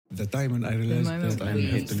the time when I realized that I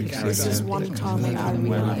have to leave This is one time I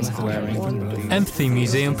realized how important Empathy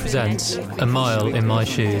Museum presents A Mile in My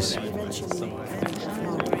Shoes.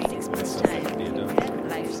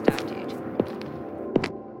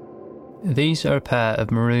 These are a pair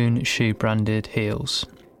of maroon shoe-branded heels.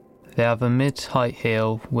 They have a mid-height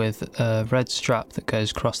heel with a red strap that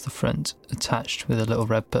goes across the front, attached with a little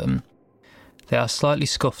red button. They are slightly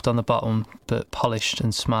scuffed on the bottom, but polished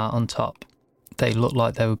and smart on top. They look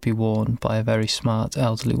like they would be worn by a very smart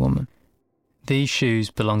elderly woman. These shoes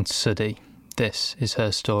belong to Suddy. This is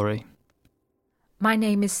her story. My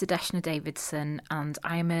name is Suddy Davidson and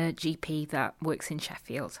I am a GP that works in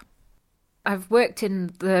Sheffield. I've worked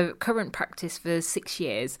in the current practice for 6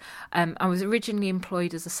 years. I was originally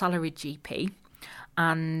employed as a salaried GP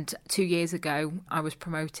and 2 years ago I was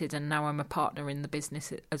promoted and now I'm a partner in the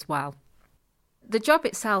business as well. The job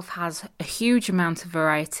itself has a huge amount of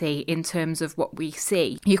variety in terms of what we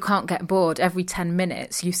see. You can't get bored. Every 10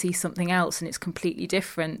 minutes you see something else and it's completely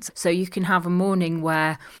different. So you can have a morning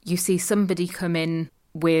where you see somebody come in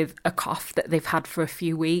with a cough that they've had for a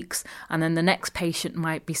few weeks, and then the next patient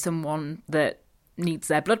might be someone that needs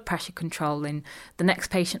their blood pressure controlling. The next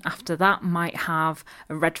patient after that might have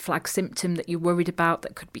a red flag symptom that you're worried about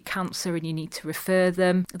that could be cancer and you need to refer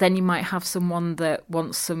them. Then you might have someone that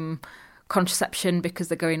wants some contraception because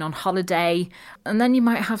they're going on holiday, and then you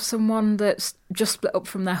might have someone that's just split up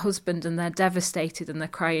from their husband and they're devastated and they're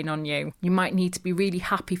crying on you. You might need to be really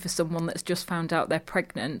happy for someone that's just found out they're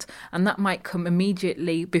pregnant, and that might come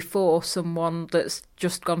immediately before someone that's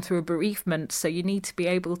just gone through a bereavement. So you need to be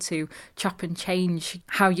able to chop and change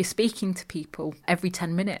how you're speaking to people every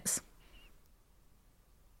 10 minutes.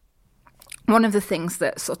 One of the things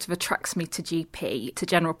that sort of attracts me to GP, to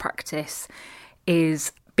general practice,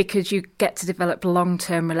 is because you get to develop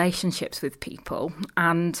long-term relationships with people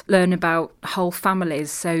and learn about whole families.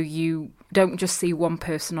 So you don't just see one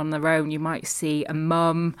person on their own. You might see a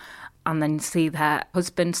mum and then see their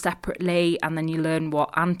husband separately, and then you learn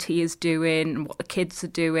what auntie is doing and what the kids are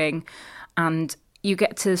doing. And you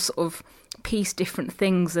get to sort of piece different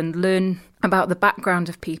things and learn about the background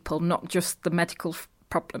of people, not just the medical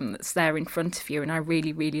problem that's there in front of you. And I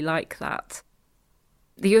really, really like that.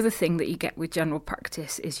 The other thing that you get with general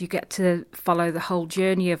practice is you get to follow the whole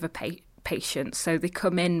journey of a patient. So they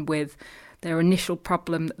come in with their initial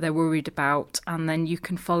problem that they're worried about, and then you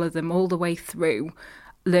can follow them all the way through,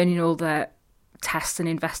 learning all their tests and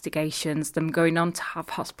investigations, them going on to have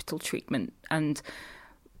hospital treatment and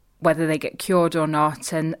whether they get cured or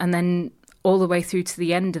not, and then all the way through to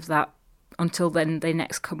the end of that, until then they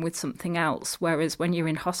next come with something else. Whereas when you're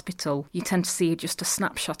in hospital, you tend to see just a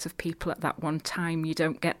snapshot of people at that one time. You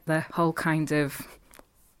don't get the whole kind of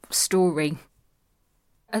story.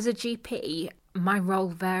 As a GP, my role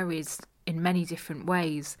varies in many different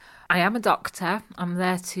ways. I am a doctor. I'm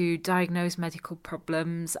there to diagnose medical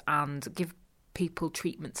problems and give people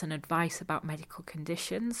treatments and advice about medical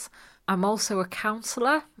conditions. I'm also a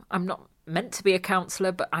counsellor. I'm not meant to be a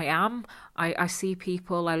counsellor, but I am. I see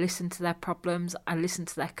people, I listen to their problems, I listen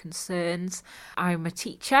to their concerns. I'm a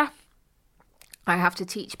teacher. I have to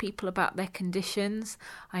teach people about their conditions.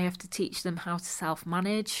 I have to teach them how to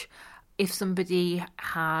self-manage. If somebody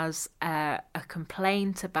has a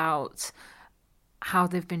complaint about how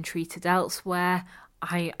they've been treated elsewhere,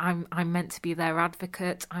 I'm meant to be their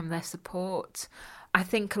advocate, I'm their support. I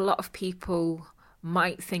think a lot of people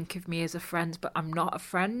might think of me as a friend, but I'm not a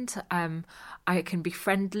friend. I can be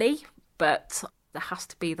friendly, but there has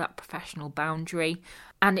to be that professional boundary.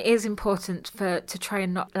 And it is important to try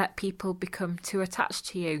and not let people become too attached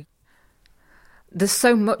to you. There's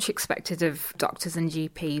so much expected of doctors and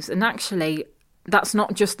GPs, and actually that's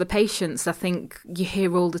not just the patients. I think you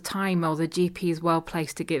hear all the time, the GP is well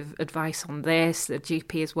placed to give advice on this, the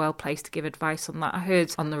GP is well placed to give advice on that. I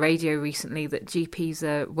heard on the radio recently that GPs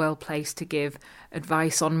are well placed to give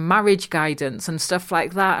advice on marriage guidance and stuff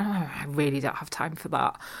like that. I really don't have time for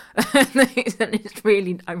that.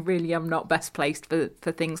 I really am not best placed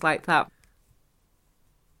for things like that.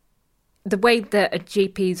 The way that a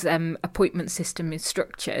GP's appointment system is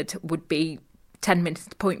structured would be 10-minute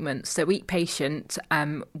appointments. So each patient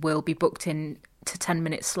will be booked in to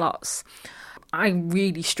 10-minute slots. I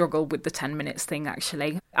really struggle with the 10 minutes thing,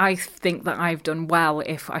 actually. I think that I've done well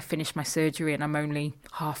if I finish my surgery and I'm only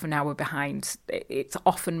half an hour behind. It's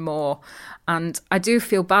often more. And I do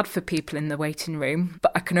feel bad for people in the waiting room,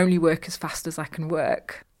 but I can only work as fast as I can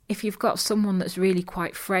work. If you've got someone that's really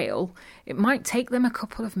quite frail, it might take them a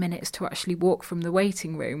couple of minutes to actually walk from the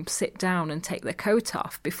waiting room, sit down and take their coat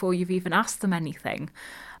off before you've even asked them anything.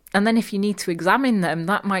 And then if you need to examine them,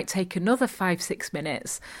 that might take another 5-6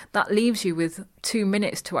 minutes. That leaves you with 2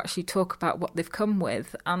 minutes to actually talk about what they've come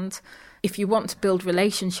with. And if you want to build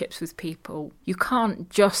relationships with people, you can't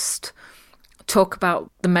just talk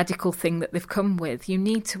about the medical thing that they've come with. You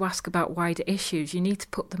need to ask about wider issues. You need to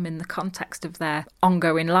put them in the context of their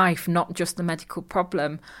ongoing life, not just the medical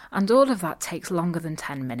problem. And all of that takes longer than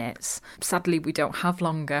 10 minutes. Sadly, we don't have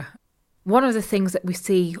longer. One of the things that we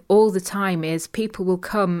see all the time is people will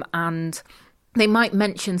come and they might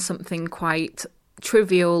mention something quite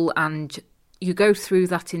trivial, and you go through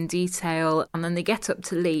that in detail, and then they get up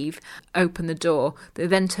to leave, open the door. They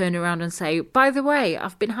then turn around and say, by the way,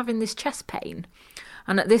 I've been having this chest pain.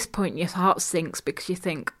 And at this point, your heart sinks because you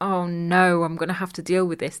think, oh no, I'm going to have to deal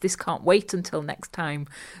with this. This can't wait until next time.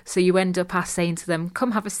 So you end up saying to them,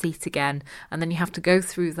 come have a seat again. And then you have to go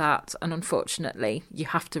through that. And unfortunately, you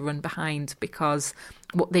have to run behind because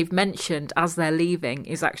what they've mentioned as they're leaving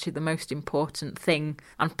is actually the most important thing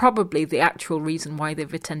and probably the actual reason why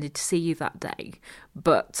they've attended to see you that day.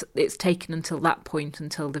 But it's taken until that point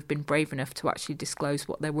until they've been brave enough to actually disclose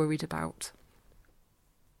what they're worried about.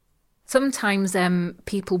 Sometimes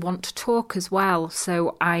people want to talk as well.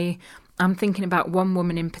 So I'm thinking about one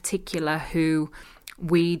woman in particular who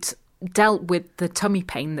we'd dealt with the tummy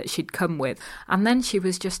pain that she'd come with. And then she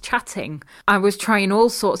was just chatting. I was trying all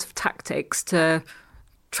sorts of tactics to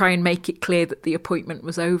try and make it clear that the appointment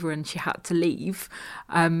was over and she had to leave.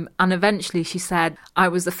 And eventually she said I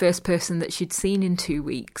was the first person that she'd seen in 2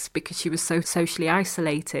 weeks because she was so socially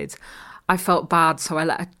isolated. I felt bad, so I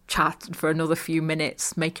let her chat for another few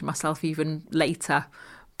minutes, making myself even later.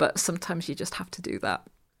 But sometimes you just have to do that.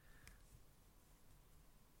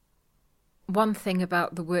 One thing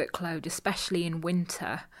about the workload, especially in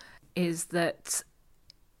winter, is that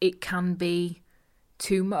it can be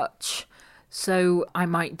too much. So I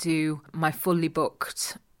might do my fully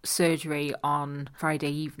booked surgery on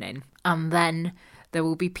Friday evening, and then there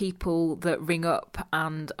will be people that ring up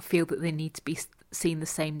and feel that they need to be seen the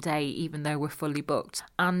same day even though we're fully booked.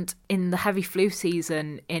 And in the heavy flu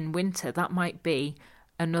season in winter, that might be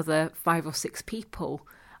another 5 or 6 people,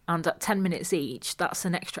 and at 10 minutes each, that's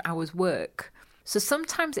an extra hour's work. So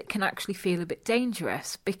sometimes it can actually feel a bit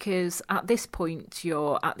dangerous because at this point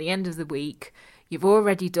you're at the end of the week, you've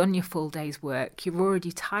already done your full day's work, you're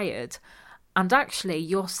already tired, and actually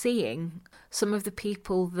you're seeing some of the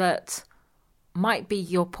people that might be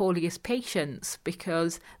your poorest patients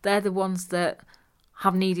because they're the ones that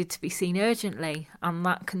have needed to be seen urgently, and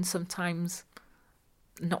that can sometimes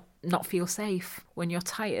not feel safe. When you're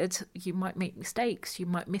tired, you might make mistakes, you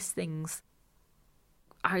might miss things.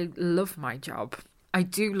 I love my job. I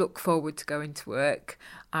do look forward to going to work.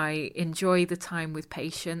 I enjoy the time with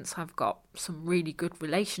patients. I've got some really good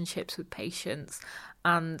relationships with patients,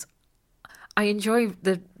 and I enjoy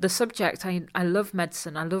the subject. I love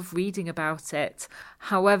medicine. I love reading about it.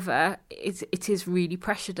 However, it is really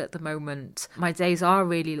pressured at the moment. My days are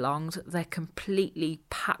really long. They're completely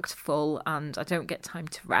packed full and I don't get time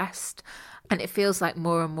to rest. And it feels like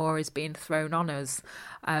more and more is being thrown on us.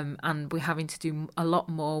 And we're having to do a lot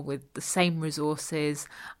more with the same resources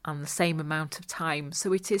and the same amount of time.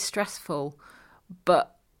 So it is stressful,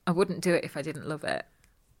 but I wouldn't do it if I didn't love it.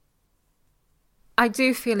 I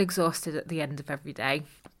do feel exhausted at the end of every day,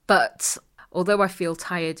 but although I feel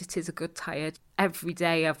tired, it is a good tired. Every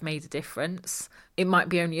day I've made a difference. It might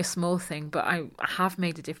be only a small thing, but I have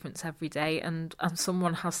made a difference every day, and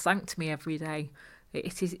someone has thanked me every day.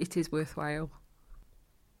 It is worthwhile,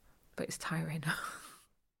 but it's tiring.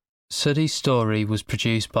 Suddy's story was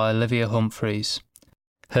produced by Olivia Humphreys.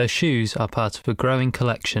 Her shoes are part of a growing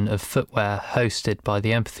collection of footwear hosted by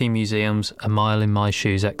the Empathy Museum's A Mile in My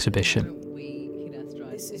Shoes exhibition.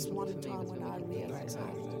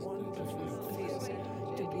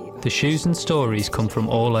 The shoes and stories come from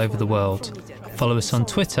all over the world. Follow us on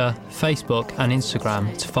Twitter, Facebook and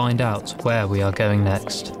Instagram to find out where we are going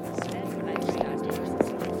next.